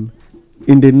in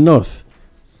the north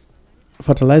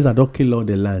fertilizer don't kill all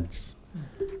the lands,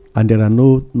 and there are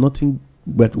nothing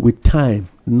but with time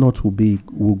north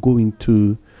will go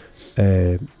into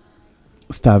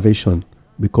starvation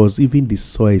because even the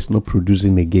soil is not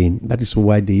producing again. That is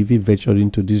why they even venture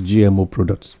into these GMO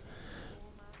products.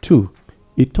 Two,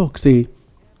 it talks say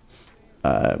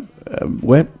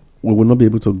well, we will not be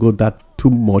able to go that too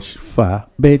much far,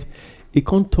 but it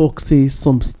can't talk say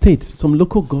some states, some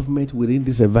local government within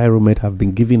this environment have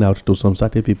been given out to some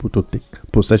certain people to take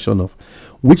possession of,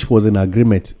 which was an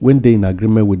agreement when they in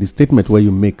agreement with the statement where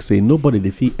you make say nobody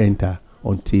the fee enter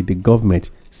until the government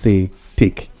say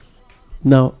take.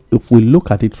 Now, if we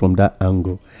look at it from that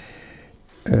angle,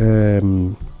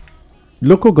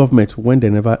 local government when they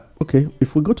never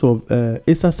if we go to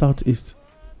Esa Southeast,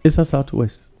 Esa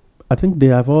Southwest, I think they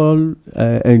have all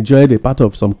enjoyed a part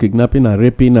of some kidnapping and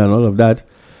raping and all of that.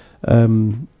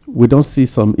 We don't see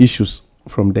some issues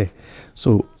from there.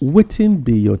 So, waiting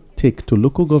be your take to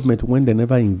local government when they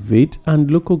never invade,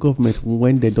 and local government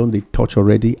when they touch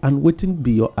already, and waiting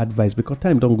be your advice, because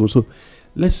time don't go. So,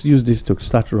 let's use this to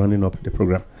start running up the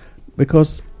program,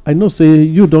 because I know say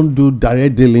you don't do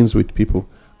direct dealings with people.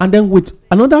 And then with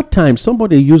another time,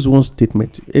 somebody used one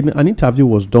statement. An interview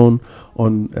was done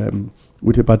on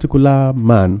with a particular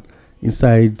man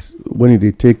inside when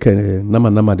they take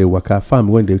Nama they waka farm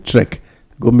when they trek,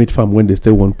 go meet farm when they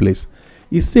stay one place.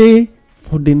 He say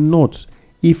for the north,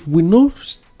 if we no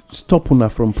stop una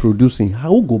from producing,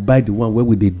 how go buy the one where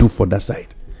we dey do for that side?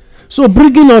 So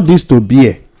bringing all this to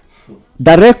bear,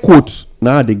 direct quotes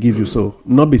now they give you, so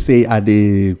not be say are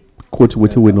they quote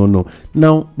wetin we don't know.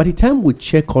 Now by the time we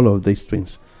check all of these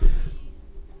things,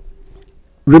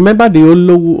 remember the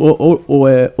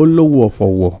Olowo of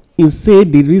Owo. In say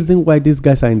the reason why these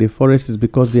guys are in the forest is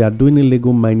because they are doing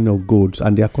illegal mining of golds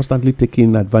and they are constantly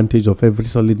taking advantage of every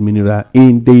solid mineral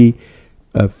in the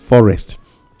forest.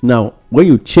 Now, when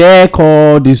you check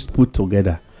all this put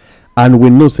together, and we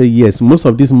know say yes, most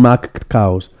of these marked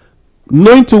cows,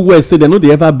 knowing too well say they know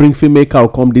they ever bring female cow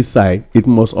come this side, it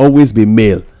must always be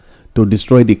male to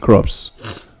destroy the crops,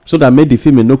 so that make the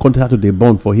female no contact to the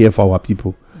born for here for our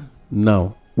people.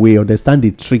 Now we understand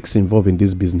the tricks involved in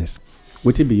this business.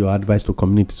 What will be your advice to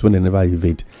communities when they never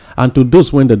invade, and to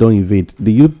those when they don't invade? Do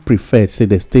you prefer say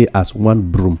they stay as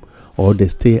one broom or they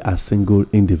stay as single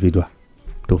individual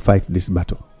to fight this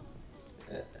battle?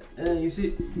 You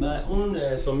see, my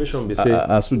own submission be say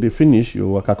as we finish your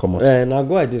work come out. Now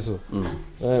go at this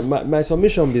my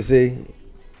submission be say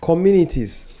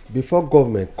communities before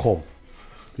government come,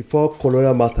 before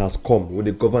colonial masters come, we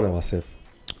dey govern ourselves.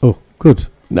 Oh, good.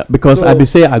 Now, because so, I be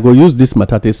say I go use this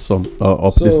matter this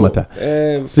this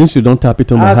matter. Since you don't tap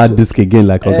it on my hard disk again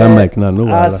like Oga Mike now, no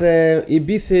wahala. As it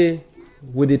be say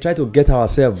we dey try to get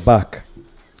ourselves back.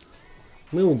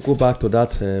 We will go back to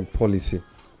that policy.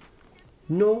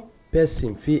 No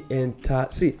person fit enter.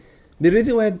 See, the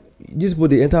reason why these people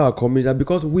dey enter our community is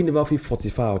because we never fit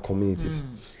fortify our communities.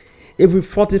 If we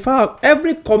fortify,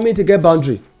 every community get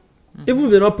boundary, even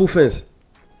if they not put fence.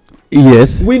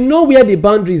 Yes, we know where the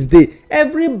boundaries dey.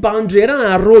 Every boundary, either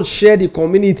na road share the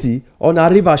community or na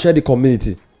river share the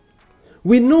community.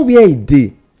 We know where e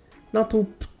dey. Now to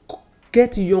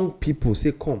get young people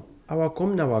say come, our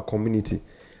community.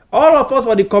 All of us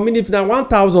for the community, if na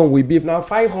 1,000 will be, if na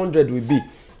 500 will be,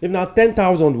 if na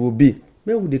 10,000 will be,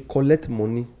 where would they collect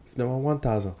money if na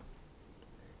 1,000?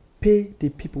 Pay the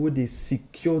people where they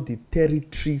secure the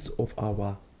territories of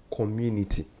our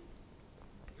community.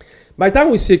 By the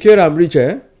time we secure and reach,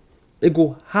 it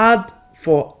go hard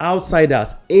for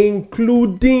outsiders,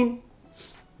 including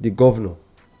the governor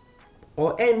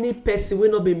or any person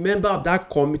will not be member of that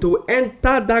community to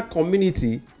enter that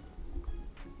community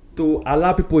to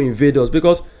allow people invade us.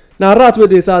 Because now rat where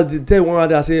they say tell one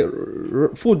another say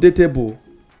food dey table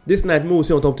this night we will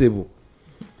see on top table.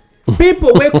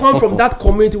 People wey come from that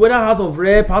community, whether house of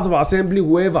rep, house of assembly,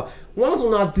 whoever, once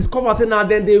una discover say na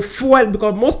then they fuel,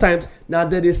 because most times na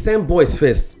then they send boys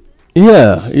first.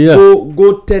 Yeah.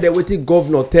 Go tell them wetin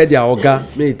governor tell their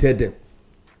oga make he tell them.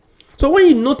 So when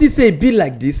you notice say e be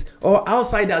like this, or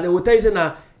outsider they will tell you say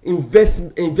na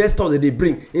investor they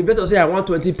bring. Investor say I want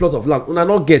 20 plots of land, una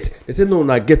not get. They say no,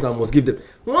 una get, I must give them.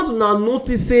 Once una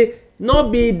notice say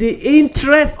not be the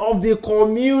interest of the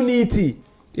community.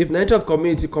 If na interest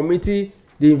of community,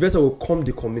 the investor will come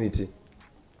the community.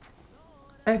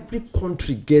 Every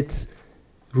country gets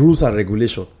rules and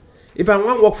regulation. If I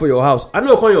want work for your house, I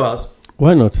know come your house.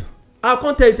 Why not? I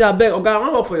can't tell you say abeg oga I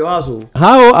want work for your house. Oh.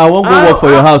 How I wan go work for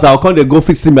your house? I'll come dey go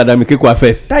fix Madam Ikekwa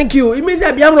first. Thank you. It means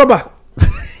I be a robber.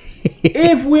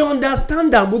 If we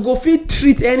understand that, we go fit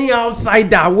treat any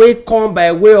outsider wey come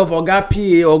by way of oga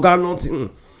PA oga nothing.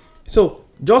 So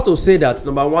just to say that,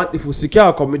 number one, if we secure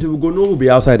our community, we go know who be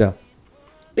outsider.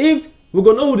 If we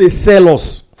go know who they sell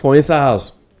us for inside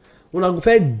house, we go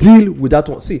first deal with that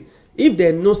one. See, if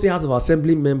they know say House of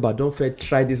Assembly member don't first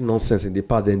try this nonsense in the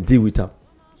past, then deal with them.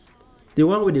 The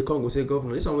one way they come go say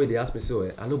governor, this one way they ask me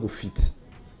say, I no go fit.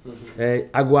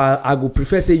 I go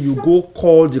prefer say you go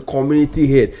call the community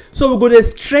head. So we go to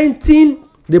strengthen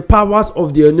the powers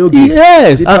of the Onogis.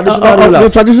 Yes, the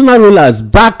traditional rulers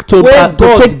back to where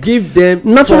God give them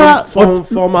natural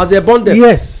from as they born them.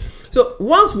 Yes. So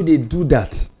once we dey do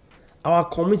that, our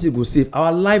community go safe,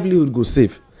 our livelihood go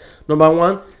safe. Number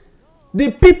one,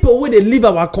 the people wey dey live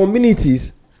our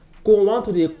communities go want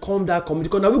to dey come that community,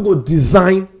 because now we go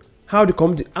design how the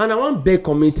community. And I wan beg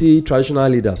community traditional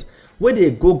leaders wey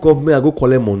dey go government and go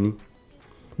collect money,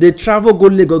 dey travel go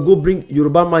Lagos go bring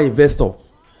Yoruba man investor.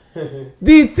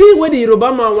 The thing wey the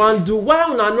Yoruba man wan do, why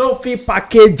una no fit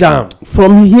package am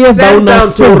from here by una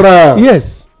so?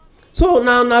 Yes. So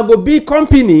now una go be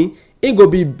company, e go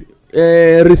be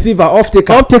receiver, off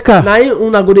taker. Na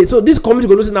una go dey. So this community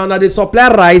go know say na una dey supply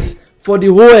rice for the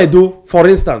whole Edo, for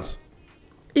instance.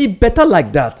 E better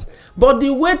like that. But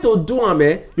the way to do am,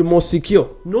 you must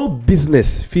secure. No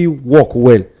business fit work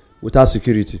well without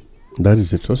security. That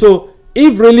is it. So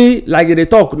if really like they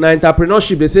talk na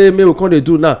entrepreneurship, they say make we come dey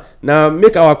do now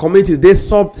make our communities dey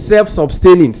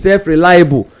self-sustaining,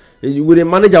 self-reliable. We dey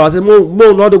manage ourselves,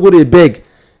 more not go dey beg.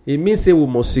 e mean say we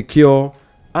must secure,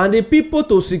 and the people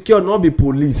to secure not be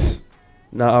police,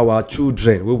 na our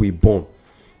children wey we born.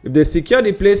 If they secure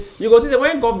the place, you go see say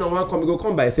when governor wan come, e go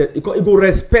come by himself. E go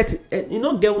respect. You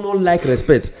no get who no like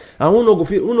respect, and who no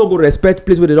go respect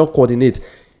place where they don't coordinate.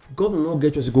 Governor no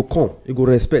get choice, e go come, e go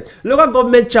respect. Local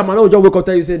government chairman no just wake up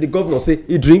tell you say the governor say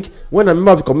he drink when a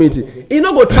member of the community. He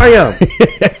no go try am.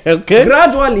 Okay.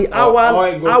 Gradually,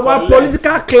 our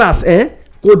political class,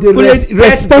 go dey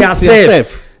respect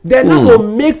themselves. They no go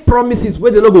make promises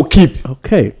wey they no go keep.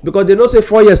 Okay. Because they know say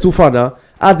 4 years too far now.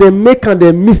 As they make and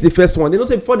they miss the first one, they know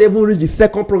say before they even reach the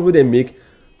second promise wey they make,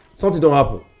 something don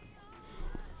happen.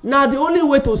 Now the only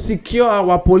way to secure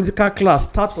our political class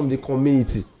start from the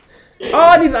community.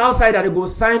 All these outsiders, they go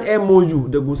sign MOU,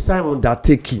 they go sign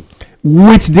undertaking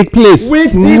with the place,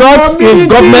 with the not in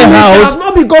government house.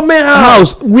 Not be government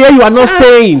house where you are not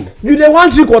staying. You dey wan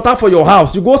drink water for your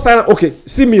house, you go sign. Okay,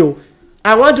 see me o,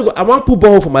 I want put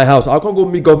borehole for my house. I can't go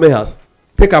meet government house,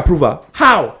 take approval.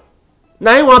 How?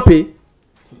 Now you want pay?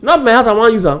 Not my house, I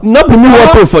want use am. Not be me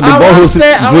want pay for the borehole.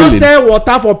 I want sell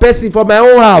water for person for my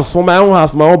own house, my own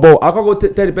borehole. I can't go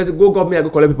tell the person go government, I go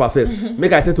collect paper first.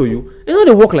 Make I say to you, you know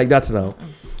they work like that now.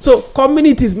 So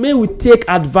communities may we take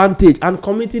advantage, and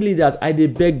community leaders, I dey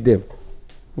beg them.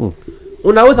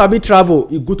 Una always sabi travel,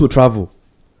 e good to travel.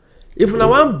 If una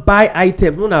wan buy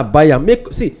items, una buy am.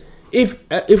 Make see if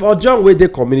Ojon wey dey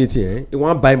community, he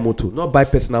wan buy motor, not buy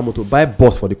personal motor, buy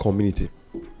bus for the community.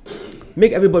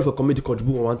 Make everybody for community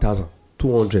contribute 1,000,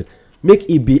 200. Make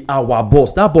it be our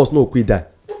boss. That boss no quick die.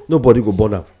 Nobody go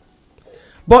burn am.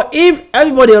 But if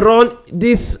everybody run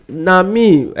this, na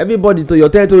me, everybody to your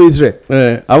territory Israel.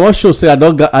 I want show say I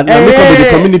make up with the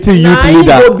community youth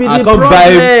leader.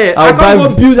 I can't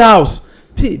go build house.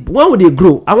 See, when would they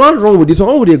grow? I want run with this one.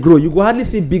 When would they grow? You go hardly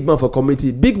see big man for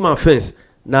community. Big man fence,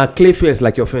 na clay fence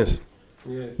like your fence.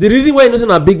 Yes. The reason why you know say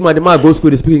na big man, the man go school,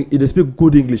 they speak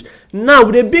good English. Now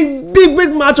with a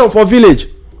big match up for village,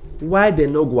 why they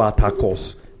no go attack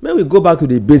us? May we go back to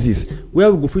the basis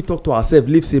where we go fit talk to ourselves,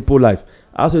 live simple life.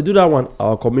 As we do that one,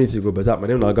 our community go better. My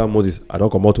name is Oga Moses. I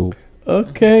don't come out to.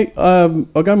 Okay,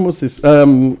 Oga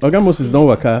Moses don't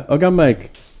work. Oga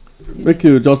Mike, make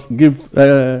you just give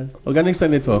organic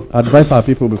senator advise our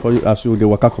people before you ask you the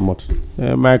waka come out.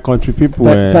 My country people,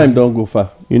 time don't go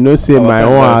far. You know, say my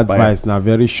own advice na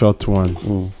very short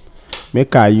one.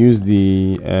 Make I use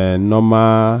the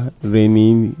normal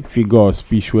raining figure of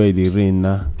speech where they rain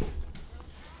now.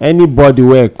 Anybody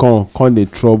where come dey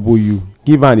trouble you,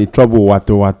 give am the trouble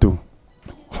wato.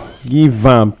 Give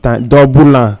am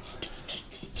double am.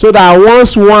 So that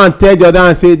once one tell the other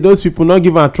and say those people not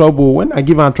give am trouble, when I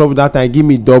give am trouble that time give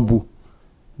me double.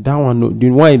 That one no, the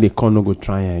one in the come no go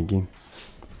try again.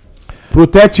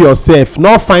 Protect yourself,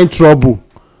 not find trouble.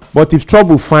 But if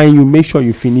trouble find you, make sure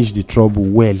you finish the trouble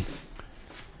well.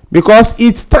 Because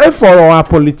it's time for our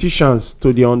politicians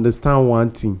to dey understand one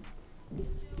thing.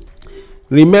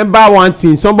 Remember one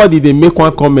thing, somebody dey make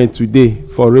one comment today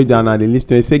for radio and they lis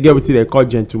ten. He say get wetin they call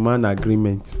gentleman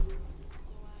agreement.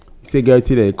 He say get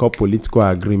wetin they call political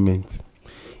agreement.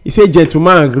 He say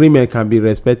gentleman agreement can be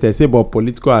respected. Say but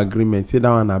political agreement, say that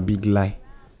one a big lie.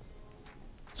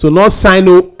 So not sign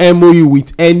no MOU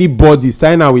with anybody,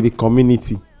 sign am with the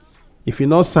community. If you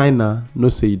not sign am, no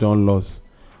say you don lose.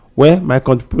 Well, my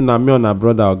country people, na me and our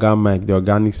brother Oga Mike, the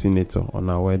organic senator, on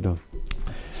our well done.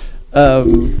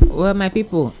 Well, my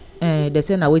people, they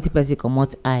say na wetin person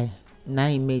comot eye, na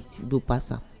im mate do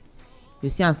pass am. You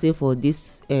see am say for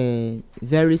this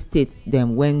very states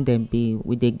dem when dem be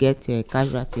we dey get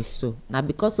casualties, so na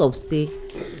because of say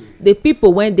the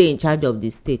people when dey in charge of the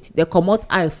state dey comot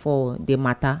eye for the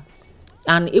matter,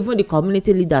 and even the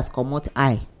community leaders comot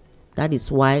eye. That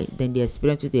is why dem dey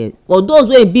experience it. But those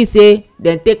wey be say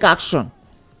dem take action,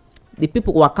 the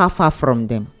people waka far from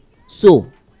them. So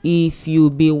if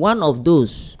you be one of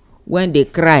those when dey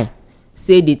cry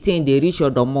say the thing dey reach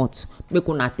your domot, make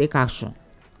una take action.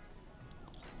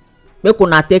 Make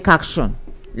una take action.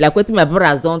 Like wetin my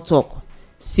brothers don talk,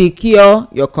 secure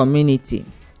your community.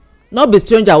 No be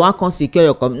stranger wan come secure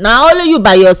your community. Na only you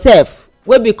by yourself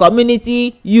wey be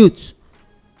community youth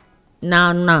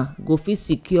na go fit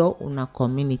secure una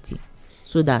community,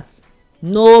 so that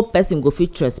no person go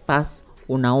fit trespass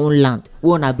una own land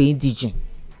wey una be indigene.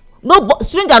 No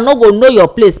stranger no go know your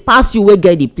place pass you wey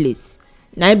get the place.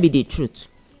 Na im be the truth.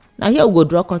 Na here we go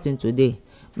draw curtain today.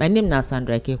 My name na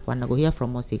Sandra Ikekwa. I go hear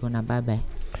from us again. Bye bye.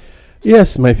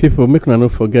 Yes, my people, make una no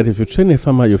forget, if you train a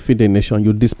farmer, you feed a nation.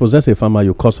 You dispossess a farmer,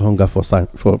 you cause hunger for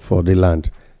the land.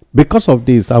 Because of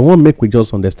this, I want make we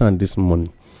just understand this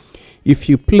morning. If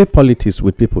you play politics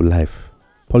with people's life,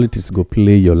 politics go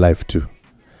play your life too.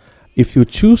 If you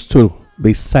choose to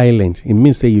be silent, it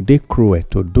means say you dey cruel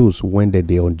to those when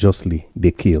they unjustly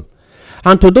they kill.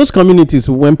 And to those communities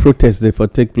when protests they for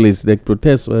take place, they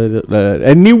protest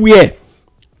anywhere.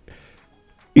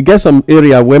 You get some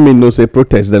area where me know say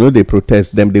protest, they know they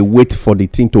protest them, they wait for the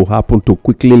thing to happen to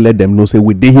quickly let them know say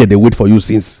we dey here, they wait for you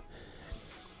since.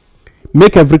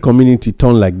 Make every community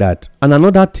turn like that. And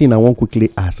another thing I want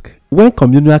quickly ask, when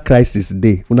communal crisis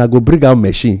dey, una go bring out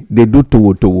machine, they do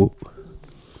towo.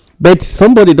 But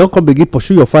somebody don't come begin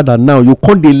pursue your father now. You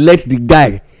can't let the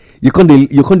guy. You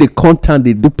can't content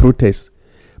they do protest.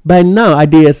 By now, I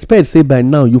dey expect say by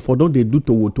now you for don't they do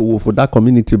towo for that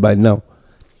community by now.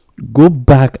 Go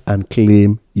back and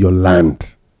claim your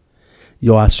land,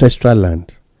 your ancestral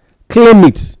land. Claim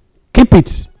it, keep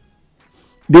it.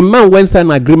 The man when sign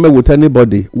agreement with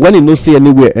anybody, when he no see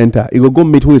anywhere enter, he will go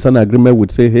meet who is an agreement with.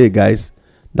 Say, hey guys,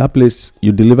 that place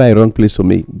you deliver a wrong place for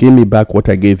me. Give me back what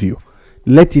I gave you.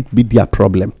 Let it be their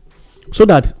problem, so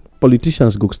that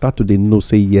politicians go start to they know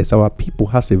say yes, our people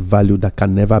has a value that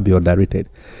can never be underrated.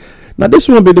 Now this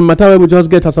won't be the matter where we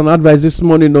just get as an advice this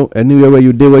morning. No, anywhere where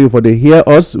you day, where you for they hear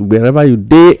us, wherever you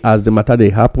day as the matter they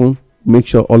happen, make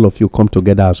sure all of you come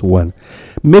together as one.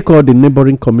 Make all the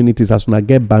neighboring communities as una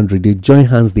get boundary, they join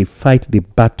hands, they fight the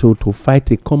battle to fight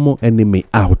a common enemy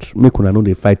out. Make una know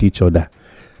they fight each other.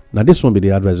 Now this won't be the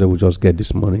advice that we just get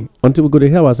this morning. Until we go to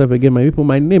hear ourselves again, my people,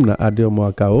 my name is Adeo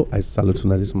Moakao. I salute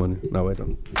you this morning. Now we're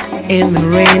done. In the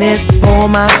rain, it's for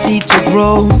my seed to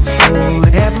grow. For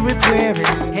every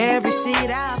prayer.